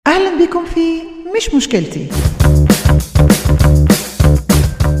أهلا بكم في مش مشكلتي.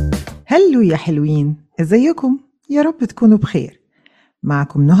 هلو يا حلوين، ازيكم؟ يا رب تكونوا بخير.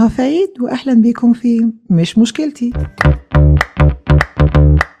 معكم نهى فايد وأهلا بكم في مش مشكلتي.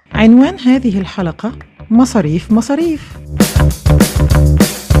 عنوان هذه الحلقة مصاريف.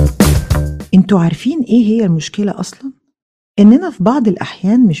 انتوا عارفين ايه هي المشكلة أصلا؟ إننا في بعض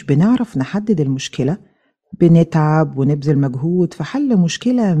الأحيان مش بنعرف نحدد المشكلة، بنتعب ونبذل مجهود في حل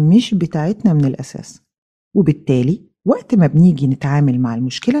مشكلة مش بتاعتنا من الأساس، وبالتالي وقت ما بنيجي نتعامل مع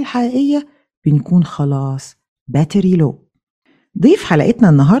المشكلة الحقيقية بنكون خلاص باتري لو. ضيف حلقتنا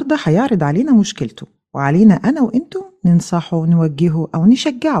النهاردة هيعرض علينا مشكلته، وعلينا أنا وإنتم ننصحه نوجهه أو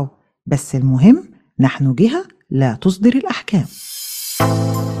نشجعه، بس المهم نحن جهة لا تصدر الأحكام.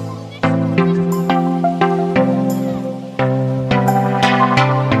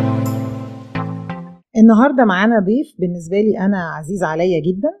 النهاردة معانا ضيف بالنسبة لي أنا عزيز عليا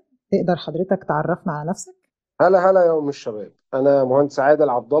جدا. تقدر حضرتك تعرفنا على نفسك؟ هلا يا الشباب، أنا مهندس عادل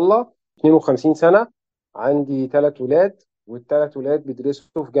عبد الله، 52 سنة، عندي 3 ولاد، والثلاث ولاد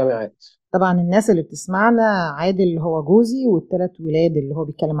بيدرسوا في جامعات. طبعا الناس اللي بتسمعنا، عادل هو جوزي والثلاث ولاد اللي هو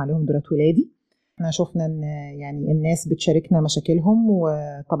بيتكلم عليهم دولت ولادي. احنا شفنا ان يعني الناس بتشاركنا مشاكلهم،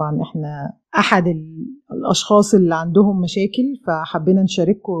 وطبعا احنا احد الاشخاص اللي عندهم مشاكل، فحبينا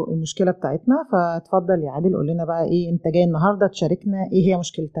نشارككم المشكلة بتاعتنا. فاتفضل يا عادل، قول لنا بقى ايه انت جاي النهاردة تشاركنا، ايه هي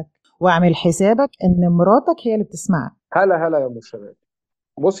مشكلتك، واعمل حسابك ان مراتك هي اللي بتسمعك. هلا يا الشباب.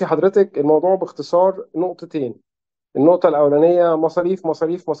 بصي حضرتك، الموضوع باختصار نقطتين. النقطة الأولانية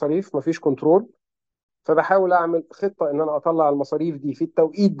مصاريف، مفيش كنترول. فبحاول أعمل خطة إن أنا أطلع المصاريف دي في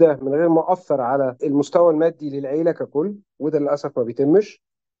التوقيت ده من غير ما أثر على المستوى المادي للعيلة ككل، وده للأسف ما بيتمش.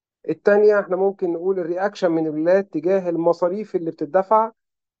 التانية، احنا ممكن نقول الرياكشن من الولاد تجاه المصاريف اللي بتدفع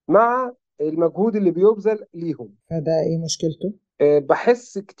مع المجهود اللي بيبذل ليهم. فده ايه مشكلته؟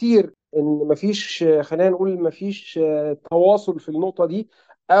 بحس كتير ان مفيش، خلينا نقول مفيش تواصل في النقطة دي،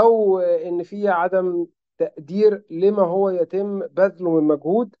 او ان في عدم تقدير لما هو يتم بذله من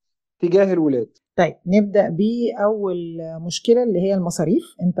مجهود تجاه الولاد. طيب نبدأ بأول مشكلة اللي هي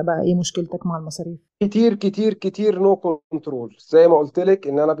المصاريف. انت بقى ايه مشكلتك مع المصاريف؟ كتير نو كنترول. زي ما قلت لك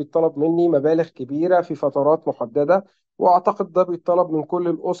ان انا بيطلب مني مبالغ كبيرة في فترات محددة، واعتقد ده بيطلب من كل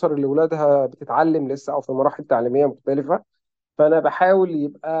الاسر اللي ولادها بتتعلم لسه او في مراحل تعليمية مختلفة. فانا بحاول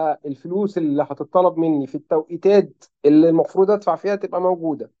يبقى الفلوس اللي هتطلب مني في التوقيتات اللي المفروض ادفع فيها تبقى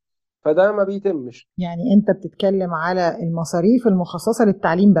موجوده، فده ما بيتمش. يعني انت بتتكلم على المصاريف المخصصة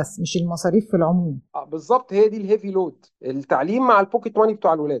للتعليم بس، مش المصاريف في العموم. بالظبط، هي دي الهيفي لود. التعليم مع البوكيت ماني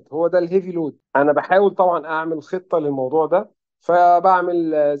بتوع الولاد هو ده الهيفي لود. انا بحاول طبعا اعمل خطه للموضوع ده،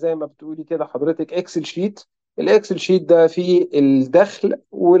 فبعمل زي ما بتقولي كده حضرتك اكسل شيت. الاكسل شيت ده فيه الدخل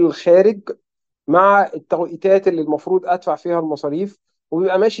والخارج مع التوقيتات اللي المفروض ادفع فيها المصاريف،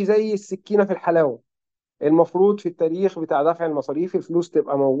 وبيبقى ماشي زي السكينه في الحلاوه. المفروض في التاريخ بتاع دفع المصاريف الفلوس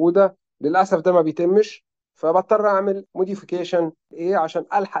تبقى موجودة. للأسف ده ما بيتمش، فبضطر أعمل موديفيكيشن عشان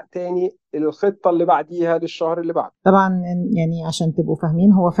ألحق تاني الخطة اللي بعديها للشهر اللي بعده. طبعا يعني عشان تبقوا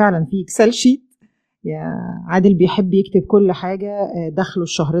فاهمين، هو فعلا في اكسل شيت. يا عادل بيحب يكتب كل حاجة، دخله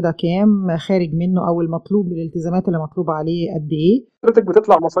الشهر ده كام، خارج منه او المطلوب، الالتزامات اللي مطلوب عليه قد ايه. حضرتك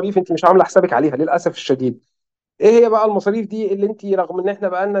بتطلع مصاريف أنت مش عاملة حسابك عليها للأسف الشديد. إيه هي بقى المصاريف دي اللي أنت رغم إن إحنا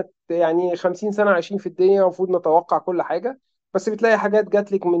بقالنا يعني 50 سنة عايشين في الدنيا المفروض نتوقع كل حاجة، بس بتلاقي حاجات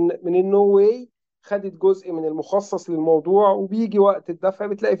جات لك من النو واي، خدت جزء من المخصص للموضوع، وبيجي وقت الدفع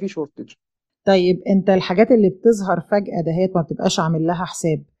بتلاقي فيه شورتج. طيب انت الحاجات اللي بتظهر فجأة دهيت ما بتبقاش عامل لها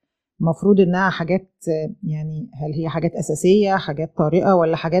حساب؟ المفروض انها حاجات، يعني هل هي حاجات اساسيه، حاجات طارئه،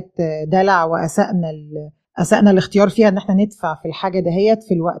 ولا حاجات دلع واسأنا اسأنا الاختيار فيها ان احنا ندفع في الحاجه دهيت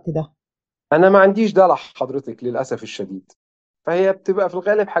في الوقت ده؟ انا ما عنديش دلع حضرتك للاسف الشديد، فهي بتبقى في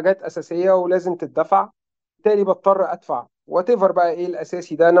الغالب حاجات اساسيه ولازم تدفع، بالتالي بضطر ادفع وات ايفر بقى ايه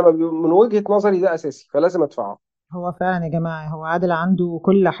الاساسي ده. انا من وجهه نظري ده اساسي فلازم ادفعه. هو فعلا يا جماعه، هو عادل عنده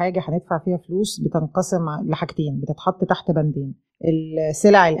كل حاجه هندفع فيها فلوس بتنقسم لحاجتين، بتتحط تحت بندين: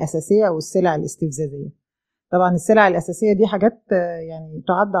 السلع الاساسيه والسلع الاستفزازيه. طبعا السلع الاساسيه دي حاجات يعني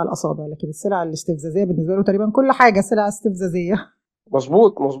تعد على الاصابع، لكن السلع الاستفزازيه بالنسبه له تقريبا كل حاجه سلع استفزازيه.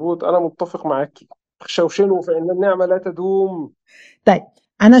 مظبوط انا متفق معاكي. شوشنوا فان النعمه لا تدوم. طيب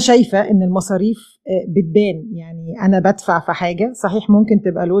أنا شايفة إن المصاريف بتبان. يعني أنا بدفع في حاجة صحيح ممكن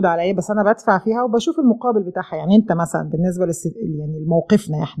تبقى لود عليا، بس أنا بدفع فيها وبشوف المقابل بتاعها. يعني أنت مثلا بالنسبة يعني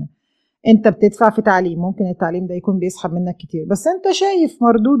لموقفنا إحنا، أنت بتدفع في تعليم، ممكن التعليم ده يكون بيسحب منك كتير، بس أنت شايف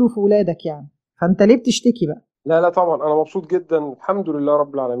مردوده في ولادك يعني، فأنت ليه بتشتكي بقى؟ لا طبعا انا مبسوط جدا الحمد لله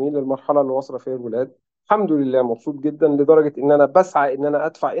رب العالمين للمرحله اللي وصل فيها الولاد. الحمد لله مبسوط جدا لدرجه ان انا بسعى ان انا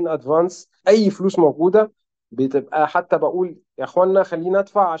ادفع ان ادفانس اي فلوس موجوده، بتبقى حتى بقول يا اخوانا خليني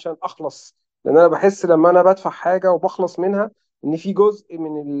ادفع عشان اخلص، لان انا بحس لما انا بدفع حاجه وبخلص منها ان في جزء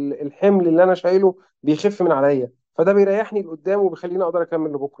من الحمل اللي انا شايله بيخف من عليا، فده بيريحني لقدام وبيخليني اقدر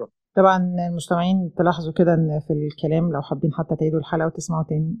اكمل لبكره. طبعا المستمعين تلاحظوا كده ان في الكلام، لو حابين حتى تعيدوا الحلقة وتسمعوا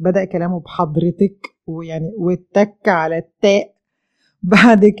تاني، بدأ كلامه بحضرتك ويعني واتك على التاء.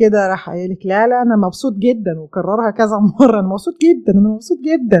 بعد كده راح قايل لك لا لا انا مبسوط جدا، وكررها كذا مرة، انا مبسوط جدا انا مبسوط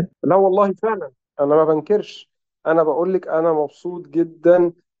جدا. لا والله فعلا انا ما بنكرش، انا بقول لك انا مبسوط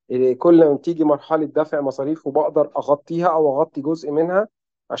جدا. كل ما تيجي مرحله دفع مصاريف وبقدر اغطيها او اغطي جزء منها،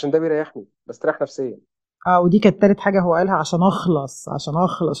 عشان ده بيريحني، بستريح نفسيا. اه، ودي كانت تالت حاجة هو قالها، عشان اخلص عشان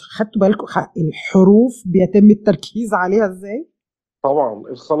اخلص. خدتوا بالكم الحروف بيتم التركيز عليها ازاي؟ طبعا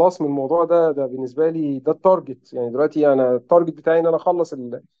الخلاص من الموضوع ده بالنسبه لي ده التارجت، يعني دلوقتي انا التارجت بتاعي ان انا اخلص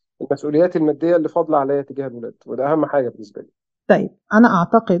المسؤوليات الماديه اللي فاضله عليا تجاه الولاد، وده اهم حاجه بالنسبه لي. طيب أنا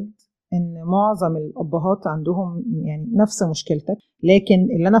أعتقد إن معظم الأبهات عندهم يعني نفس مشكلتك،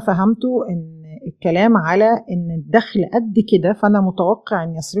 لكن اللي أنا فهمته إن الكلام على إن الدخل قد كده، فأنا متوقع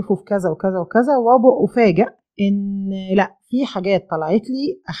إن يصرفوا في كذا وكذا وكذا، وأبقى أفاجأ إن لا، في حاجات طلعت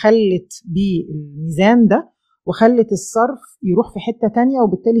لي أخلت بالميزان ده وخلت الصرف يروح في حتة تانية،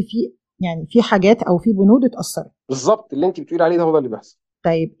 وبالتالي في يعني في حاجات أو في بنود اتأثرت. بالظبط اللي انت بتقولي عليه ده هو ده اللي بيحصل.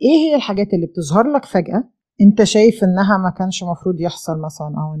 طيب ايه هي الحاجات اللي بتظهر لك فجأة انت شايف انها ما كانش مفروض يحصل مثلا،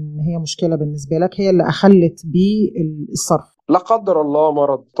 او ان هي مشكلة بالنسبة لك هي اللي اخلت بالصرف؟ لا قدر الله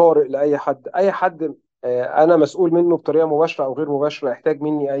مرض طارئ لاي حد، اي حد انا مسؤول منه بطريقه مباشره او غير مباشره يحتاج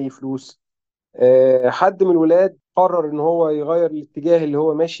مني اي فلوس. حد من الولاد قرر ان هو يغير الاتجاه اللي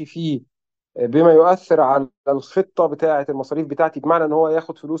هو ماشي فيه، بما يؤثر على الخطه بتاعه المصاريف بتاعتي، بمعنى ان هو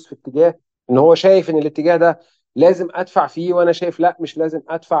ياخد فلوس في اتجاه ان هو شايف ان الاتجاه ده لازم ادفع فيه، وانا شايف لا مش لازم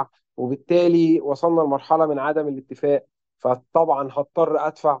ادفع، وبالتالي وصلنا لمرحله من عدم الاتفاق، فطبعا هضطر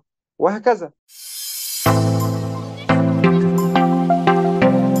ادفع، وهكذا.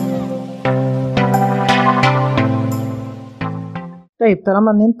 طيب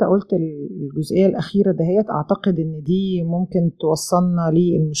طالما ان انت قلت الجزئية الأخيرة دهيت، أعتقد ان دي ممكن توصلنا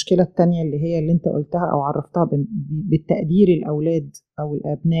للمشكلة التانية اللي هي اللي انت قلتها أو عرفتها بالتقدير الأولاد أو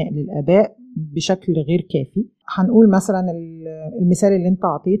الأبناء للآباء بشكل غير كافي. هنقول مثلا المثال اللي انت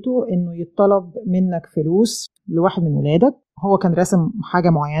عطيته، انه يطلب منك فلوس لواحد من ولادك، هو كان راسم حاجة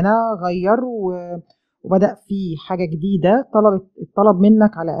معينة، غير وبدأ في حاجة جديدة، طلب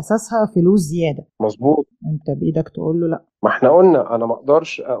منك على أساسها فلوس زيادة. مظبوط. انت بإيدك تقول له لا. ما احنا قلنا انا ما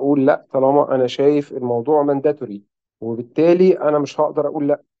اقدرش اقول لا طالما انا شايف الموضوع مانداتوري، وبالتالي انا مش هقدر اقول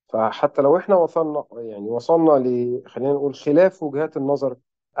لا. فحتى لو احنا وصلنا خلينا نقول خلاف وجهات النظر،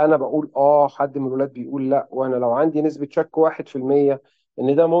 انا بقول حد من الولاد بيقول لا، وانا لو عندي نسبة شك 1%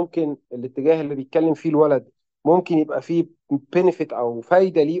 ان ده ممكن الاتجاه اللي بيتكلم فيه الولد ممكن يبقى فيه بينفيت او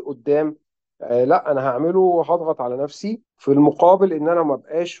فايدة ليه قدام، لا انا هعمله وهضغط على نفسي في المقابل ان انا ما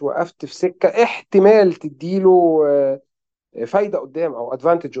بقاش وقفت في سكة احتمال تديله فايده قدام او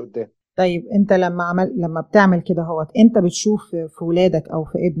ادفانتج قدام. طيب انت لما بتعمل كده، هو انت بتشوف في ولادك او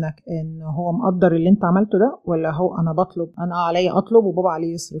في ابنك ان هو مقدر اللي انت عملته ده، ولا هو انا بطلب، انا عليا اطلب وبابا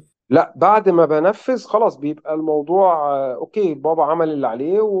عليه يصرف؟ لا بعد ما بنفذ خلاص بيبقى الموضوع اوكي، بابا عمل اللي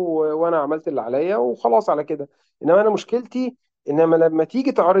عليه وانا عملت اللي عليا وخلاص على كده. انما انا مشكلتي انما لما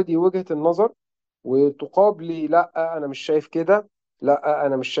تيجي تعرضي وجهة النظر وتقابلي لا انا مش شايف كده، لا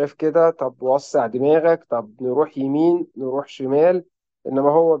انا مش شايف كده، طب وسع دماغك، طب نروح يمين نروح شمال،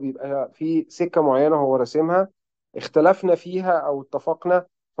 انما هو بيبقى في سكة معينة هو راسمها، اختلفنا فيها او اتفقنا،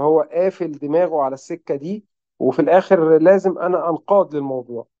 فهو قافل دماغه على السكة دي، وفي الاخر لازم انا انقاد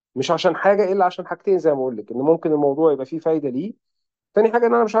للموضوع، مش عشان حاجة الا عشان حاجتين زي ما اقول لك، ان ممكن الموضوع يبقى فيه فايدة ليه. تاني حاجة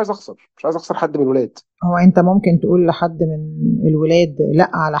ان انا مش عايز اخسر حد من الولاد. هو انت ممكن تقول لحد من الولاد لا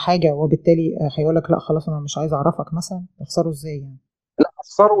على حاجة، وبالتالي هيقول لك لا خلاص انا مش عايز اعرفك مثلا، تخسره ازاي يعني؟ لا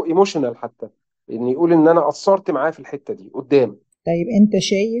اثروا ايموشنال حتى، ان يقول ان انا قصرت معاه في الحته دي قدام. طيب انت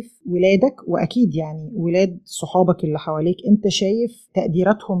شايف ولادك، واكيد يعني ولاد صحابك اللي حواليك، انت شايف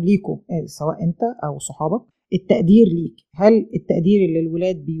تقديراتهم ليكوا سواء انت او صحابك، التقدير ليك، هل التقدير اللي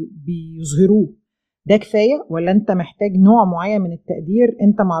الولاد بيظهروه ده كفاية، ولا انت محتاج نوع معين من التقدير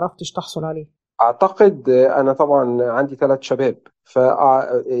انت معرفتش تحصل عليه؟ اعتقد انا طبعا عندي 3 شباب،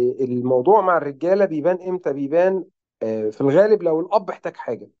 فالموضوع مع الرجاله بيبان امتى؟ بيبان في الغالب لو الاب احتاج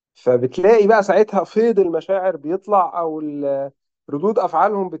حاجه، فبتلاقي بقى ساعتها فيض المشاعر بيطلع، او ردود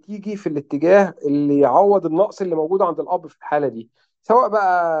افعالهم بتيجي في الاتجاه اللي يعوض النقص اللي موجود عند الاب في الحاله دي، سواء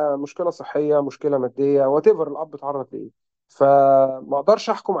بقى مشكله صحيه مشكله ماديه وات ايفر الاب اتعرض لايه. فما اقدرش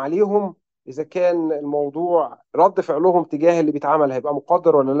احكم عليهم اذا كان الموضوع رد فعلهم تجاه اللي بيتعمل هيبقى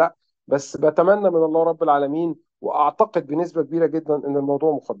مقدر ولا لا، بس بتمنى من الله رب العالمين واعتقد بنسبه كبيره جدا ان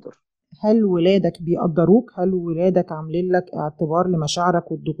الموضوع مقدر. هل ولادك بيقدروك؟ هل ولادك عاملين لك اعتبار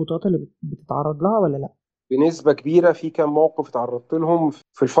لمشاعرك والضغوطات اللي بتتعرض لها ولا لا؟ بنسبة كبيرة في كام موقف تعرضت لهم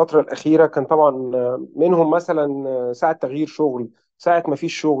في الفترة الأخيرة، كان طبعا منهم مثلا ساعة تغيير شغل، ساعة ما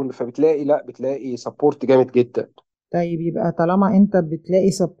فيش شغل، فبتلاقي لا بتلاقي سبورت جامد جدا. طيب يبقى طالما انت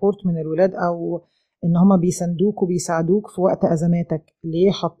بتلاقي سبورت من الولاد او ان هما بيساندوك وبيساعدوك في وقت ازماتك،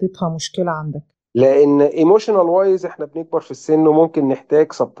 ليه حطيتها مشكلة عندك؟ لأن ايموشنال وايز احنا بنكبر في السن وممكن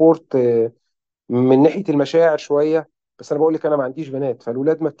نحتاج سبورت من ناحية المشاعر شوية. بس أنا بقول لك أنا ما عنديش بنات،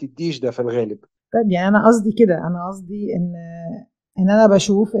 فالولاد ما بتديش ده في الغالب. طيب يعني انا قصدي كده، انا قصدي ان انا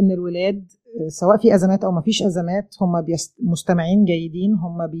بشوف ان الولاد سواء في ازمات او ما فيش ازمات هم مستمعين جيدين،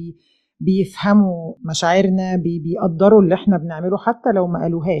 هم بيفهموا مشاعرنا، بيقدروا اللي احنا بنعمله حتى لو ما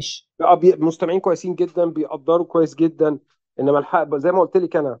قالوهاش. مستمعين كويسين جدا، بيقدروا كويس جدا. انما الحق زي ما قلت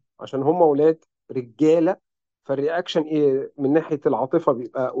لك انا، عشان هم اولاد رجاله، فالرياكشن ايه من ناحيه العاطفه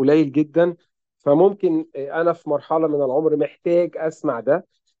بيبقى قليل جدا. فممكن انا في مرحله من العمر محتاج اسمع ده،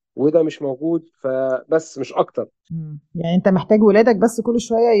 وده مش موجود، فبس مش اكتر. يعني انت محتاج ولادك بس كل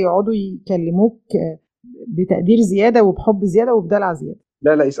شوية يقعدوا يكلموك بتقدير زيادة وبحب زيادة وبدلع زيادة.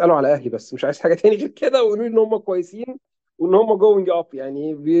 لا لا، يسالوا على اهلي بس، مش عايز حاجه تاني غير كده، ويقولوا لي ان هم كويسين وان هم جوينج اب،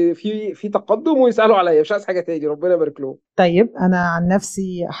 يعني في تقدم، ويسالوا عليا، مش عايز حاجه تاني، ربنا يبارك لهم. طيب أنا عن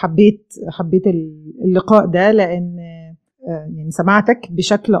نفسي حبيت اللقاء ده، لأن يعني سمعتك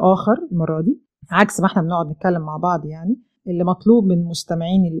بشكل آخر المرة دي، عكس ما احنا بنقعد نتكلم مع بعض. يعني اللي مطلوب من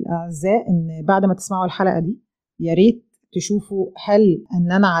مستمعين الأعزاء إن بعد ما تسمعوا الحلقة دي يا ريت تشوفوا هل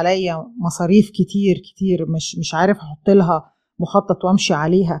إن أنا عليا مصاريف كتير كتير مش عارف أحط لها مخطط وأمشي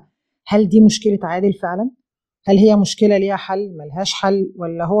عليها، هل دي مشكلة عادل فعلا؟ هل هي مشكلة ليها حل ملهاش حل،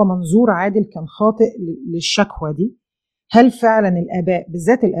 ولا هو منظور عادل كان خاطئ للشكوى دي؟ هل فعلا الآباء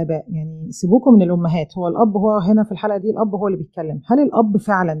بالذات الآباء، يعني سيبوكم من الأمهات، هو الأب هو هنا في الحلقة دي الأب هو اللي بيتكلم، هل الأب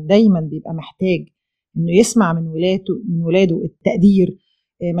فعلا دايما بيبقى محتاج إنه يسمع من ولاده التقدير،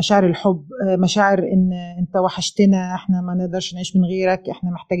 مشاعر الحب، مشاعر إن أنت وحشتنا، إحنا ما نقدرش نعيش من غيرك،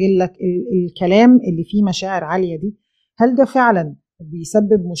 إحنا محتاجين لك، الكلام اللي فيه مشاعر عالية دي، هل ده فعلا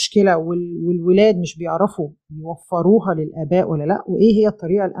بيسبب مشكلة والولاد مش بيعرفوا يوفروها للآباء ولا لا؟ وإيه هي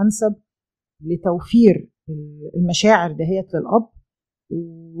الطريقة الأنسب لتوفير المشاعر دهيت للأب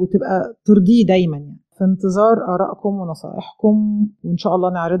وتبقى ترضيه دايما؟ يعني في انتظار آرائكم ونصائحكم، وإن شاء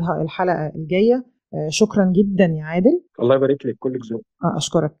الله نعرضها الحلقة الجاية. شكرا جدا يا عادل. الله يبارك لك، كلك ذوق.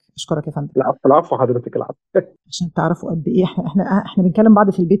 أشكرك يا فندم. العفو العفو، حضرتك العفو. عشان تعرفوا قد إيه احنا بنكلم بعض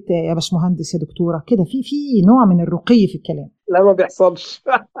في البيت يا باشمهندس يا دكتورة كده، في نوع من الرقي في الكلام. لا ما بيحصلش.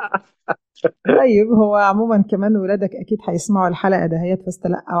 طيب هو عموما كمان ولادك اكيد هيسمعوا الحلقه دهيت،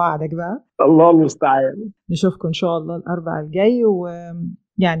 فاستلقى وعدك بقى. الله المستعان. نشوفكم ان شاء الله الاربعاء الجاي،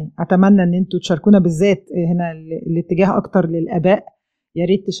 ويعني اتمنى ان انتوا تشاركونا بالذات هنا الاتجاه اكتر للاباء، يا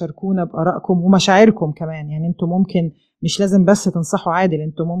ريت تشاركونا بارائكم ومشاعركم كمان. يعني انتوا ممكن مش لازم بس تنصحوا عادل،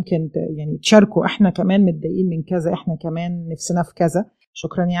 انتوا ممكن يعني تشاركوا احنا كمان متضايقين من كذا، احنا كمان نفسنا في كذا.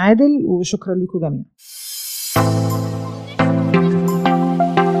 شكرا يا عادل، وشكرا لكم جميعا.